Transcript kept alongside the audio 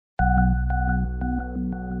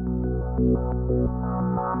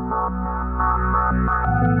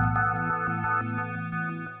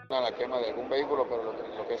La quema de algún vehículo, pero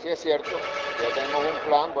lo que sí es cierto, ya tenemos un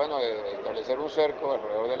plan, bueno, de establecer un cerco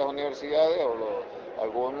alrededor de las universidades o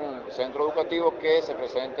algún centro educativo que se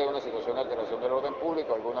presente una situación de alteración del orden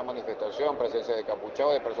público, alguna manifestación, presencia de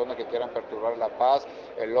capuchados, de personas que quieran perturbar la paz,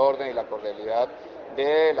 el orden y la cordialidad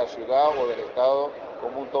de la ciudad o del Estado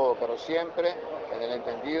como un todo, pero siempre en el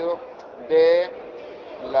entendido de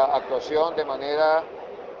la actuación de manera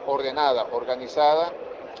ordenada, organizada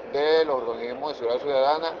de los organismos de seguridad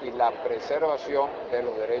ciudadana y la preservación de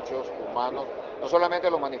los derechos humanos, no solamente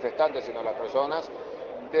de los manifestantes, sino de las personas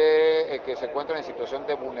que se encuentran en situación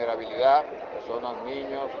de vulnerabilidad, personas,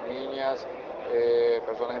 niños, niñas,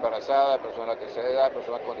 personas embarazadas, personas de tercera edad,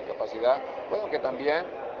 personas con discapacidad, bueno, que también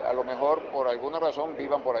a lo mejor por alguna razón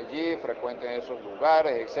vivan por allí, frecuenten esos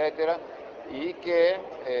lugares, etcétera, y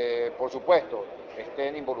que, por supuesto,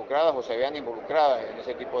 estén involucradas o se vean involucradas en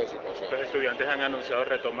ese tipo de situaciones. Los estudiantes han anunciado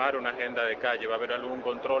retomar una agenda de calle. ¿Va a haber algún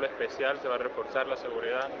control especial? ¿Se va a reforzar la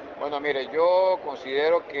seguridad? Bueno, mire, yo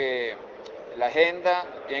considero que la agenda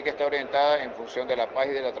tiene que estar orientada en función de la paz y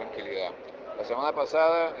de la tranquilidad. La semana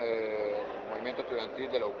pasada, el movimiento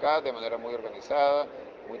estudiantil de la UCAD, de manera muy organizada,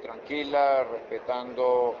 muy tranquila,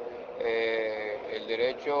 respetando el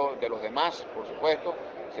derecho de los demás, por supuesto,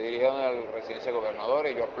 se dirigieron a la residencia de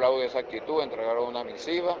gobernadores. Yo aplaudo esa actitud, entregaron una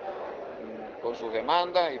misiva con sus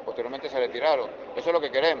demandas y posteriormente se retiraron. Eso es lo que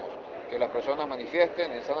queremos, que las personas manifiesten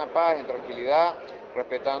en sana paz, en tranquilidad,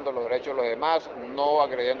 respetando los derechos de los demás, no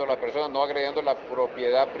agrediendo a las personas, no agrediendo la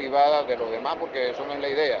propiedad privada de los demás, porque eso no es la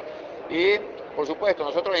idea. Y, por supuesto,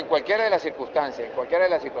 nosotros en cualquiera de las circunstancias, en cualquiera de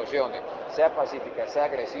las situaciones, sea pacífica, sea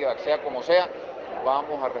agresiva, sea como sea,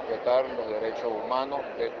 vamos a respetar los derechos humanos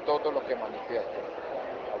de todos los que manifiesten,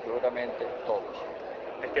 absolutamente todos.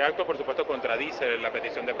 Este acto, por supuesto, contradice la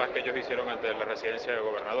petición de paz que ellos hicieron ante la residencia de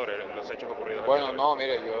gobernadores, los hechos ocurridos el día de Bueno, hoy. no,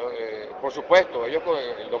 mire, por supuesto, ellos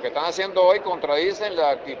lo que están haciendo hoy contradicen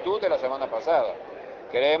la actitud de la semana pasada.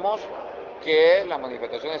 Queremos que las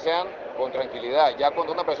manifestaciones sean con tranquilidad. Ya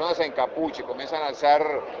cuando una persona se encapuche, comienzan a alzar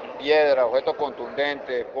piedras, objetos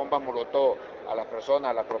contundentes, bombas molotov a las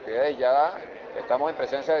personas, a las propiedades, ya estamos en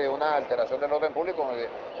presencia de una alteración del orden público, donde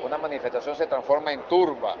una manifestación se transforma en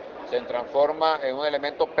turba, se transforma en un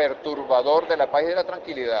elemento perturbador de la paz y de la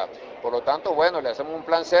tranquilidad. Por lo tanto, bueno, le hacemos un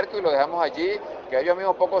plan cerco y lo dejamos allí, que ellos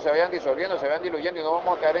mismos poco se vayan disolviendo, se vayan diluyendo y no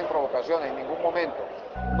vamos a caer en provocaciones en ningún momento.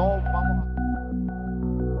 No vamos a...